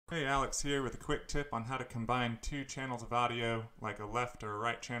Hey, Alex here with a quick tip on how to combine two channels of audio, like a left or a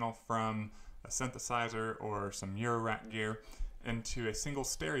right channel from a synthesizer or some Eurorack gear, into a single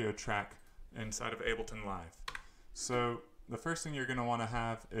stereo track inside of Ableton Live. So the first thing you're going to want to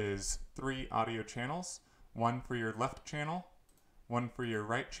have is 3 audio channels, one for your left channel, one for your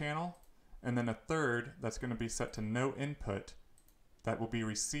right channel, and then a third that's going to be set to no input that will be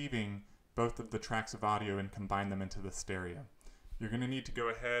receiving both of the tracks of audio and combine them into the stereo. You're going to need to go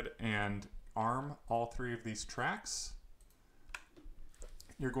ahead and arm all 3 of these tracks.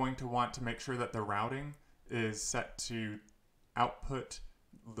 You're going to want to make sure that the routing is set to output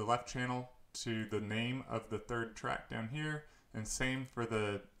the left channel to the name of the third track down here, and same for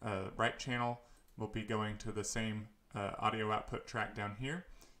the right channel will be going to the same audio output track down here.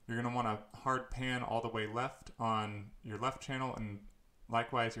 You're going to want to hard pan all the way left on your left channel, and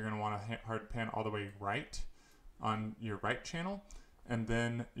likewise you're going to want to hard pan all the way right on your right channel, and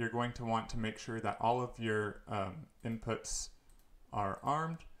then you're going to want to make sure that all of your inputs are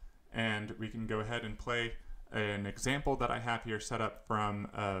armed, and we can go ahead and play an example that I have here set up from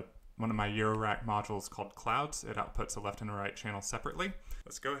one of my Eurorack modules called Clouds. It outputs a left and a right channel separately.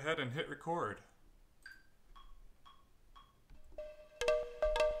 Let's go ahead and hit record.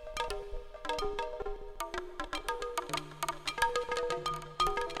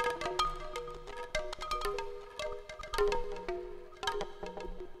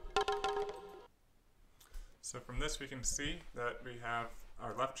 So from this we can see that we have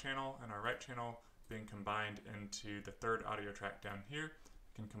our left channel and our right channel being combined into the third audio track down here.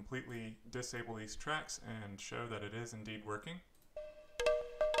 We can completely disable these tracks and show that it is indeed working.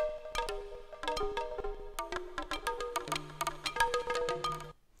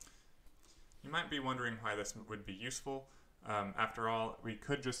 You might be wondering why this would be useful. After all, we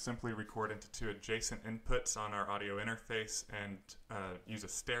could just simply record into 2 adjacent inputs on our audio interface and use a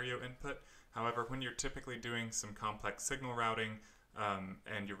stereo input. However, when you're typically doing some complex signal routing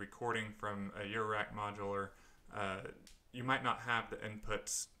and you're recording from a Eurorack module, you might not have the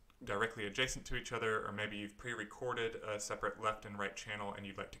inputs directly adjacent to each other, or maybe you've pre-recorded a separate left and right channel and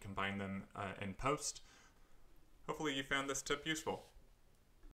you'd like to combine them in post. Hopefully you found this tip useful.